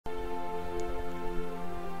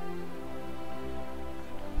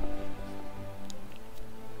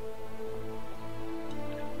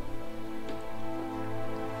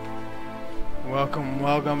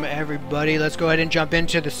Welcome everybody. Let's go ahead and jump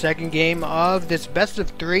into the second game of this best of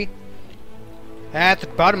 3. At the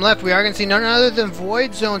bottom left, we are going to see none other than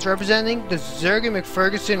Voidzonez representing the Zergen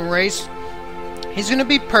McFerguson race. He's going to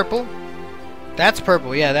be purple. That's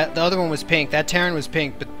purple. Yeah, the other one was pink. That Terran was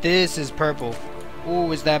pink, but this is purple.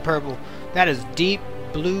 Ooh, is that purple? That is deep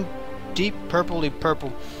blue, deep purpley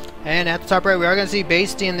purple. And at the top right, we are going to see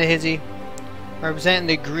basTy and the Hizzy representing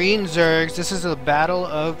the green Zergs. This is a battle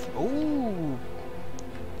of... Ooh.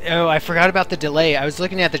 Oh, I forgot about the delay. I was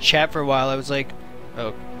looking at the chat for a while. I was like,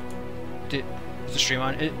 oh, is the stream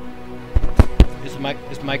on? Is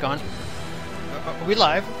the mic on? Are we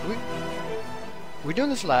live? Are we doing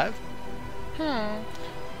this live?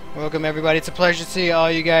 Welcome everybody. It's a pleasure to see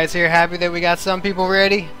all you guys here. Happy that we got some people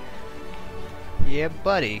ready. Yeah,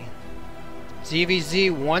 buddy.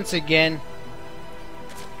 ZVZ once again.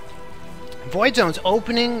 Voidzonez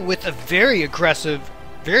opening with a very aggressive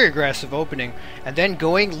opening, and then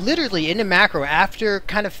going literally into macro after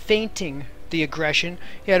kind of feinting the aggression.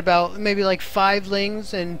 He had about maybe like 5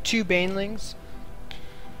 lings and 2 banelings,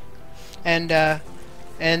 and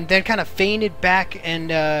then kind of feinted back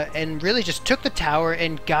and really just took the tower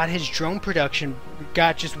and got his drone production.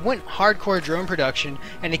 Just went hardcore drone production,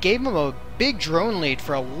 and it gave him a big drone lead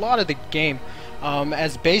for a lot of the game.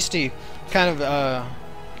 As basTy kind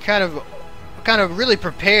of really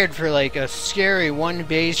prepared for like a scary one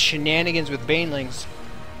base shenanigans with banelings.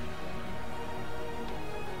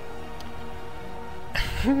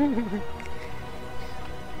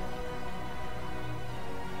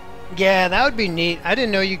 Yeah, that would be neat. I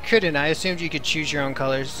didn't know you couldn't. I assumed you could choose your own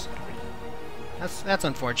colors. That's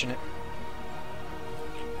unfortunate.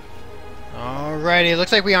 Alrighty, it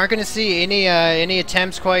looks like we aren't going to see any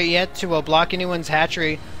attempts quite yet to block anyone's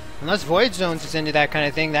hatchery. Unless Voidzonez is into that kind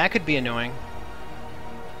of thing, that could be annoying.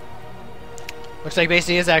 Looks like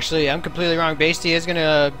basTy is actually, I'm completely wrong. basTy is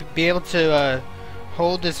gonna be able to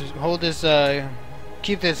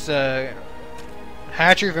keep this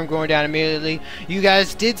hatchery from going down immediately. You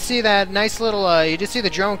guys did see that nice little, you did see the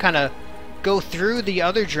drone kind of go through the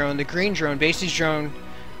other drone, the green drone, basTy's drone,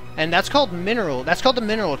 and that's called mineral. That's called the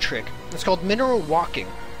mineral trick. It's called mineral walking.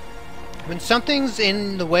 When something's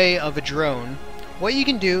in the way of a drone, what you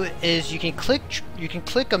can do is you can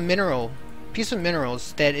click a mineral. Piece of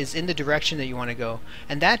minerals that is in the direction that you want to go,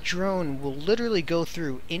 and that drone will literally go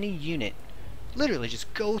through any unit, literally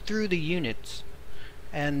just go through the units,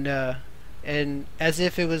 and as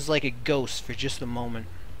if it was like a ghost for just a moment.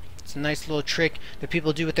 It's a nice little trick that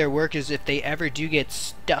people do with their work. Is if they ever do get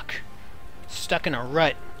stuck in a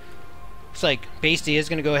rut, it's like basTy is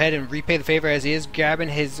going to go ahead and repay the favor as he is grabbing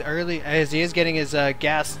his as he is getting his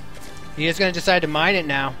gas. He is going to decide to mine it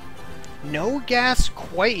now. No gas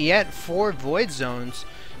quite yet for Voidzonez,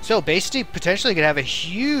 so basTy potentially could have a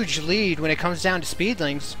huge lead when it comes down to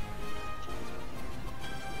speedlings.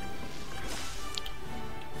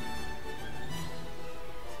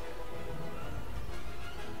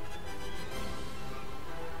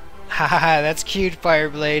 Haha, that's cute,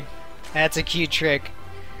 Fireblade. That's a cute trick.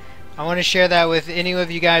 I want to share that with any of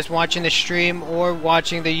you guys watching the stream or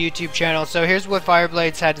watching the YouTube channel. So here's what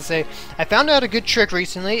Fireblades had to say. I found out a good trick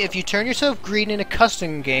recently. If you turn yourself green in a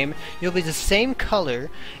custom game, you'll be the same color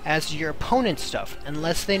as your opponent's stuff,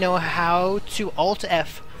 unless they know how to Alt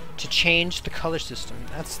F to change the color system.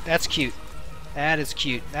 That's cute. That is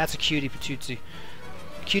cute. That's a cutie patootie.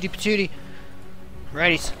 Cutie patootie.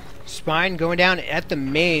 Righty. Spine going down at the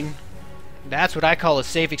main. That's what I call a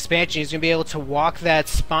safe expansion. He's going to be able to walk that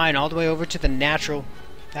spine all the way over to the natural.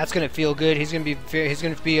 That's going to feel good. He's going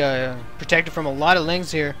to be protected from a lot of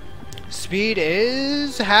lings here. Speed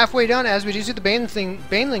is halfway done as we do see the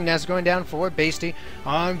baneling nest going down for basTy.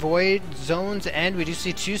 On Voidzonez end, we do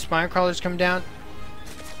see 2 spine crawlers come down.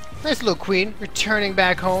 Nice little queen returning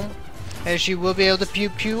back home, as she will be able to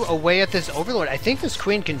pew away at this overlord. I think this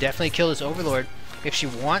queen can definitely kill this overlord if she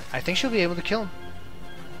want. I think she'll be able to kill him.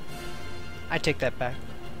 I take that back.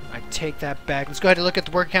 I take that back. Let's go ahead and look at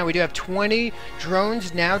the work count. We do have 20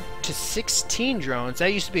 drones now to 16 drones.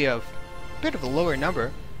 That used to be a bit of a lower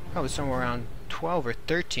number. Probably somewhere around 12 or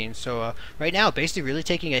 13. So right now, basically really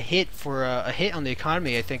taking a hit on the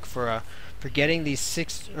economy. I think for getting these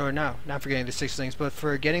 6, or no, not for getting the 6 things, but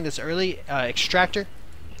for getting this early extractor.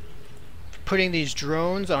 Putting these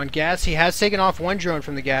drones on gas. He has taken off 1 drone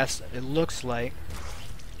from the gas. It looks like.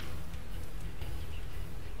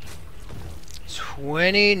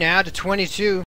 20 now to 22.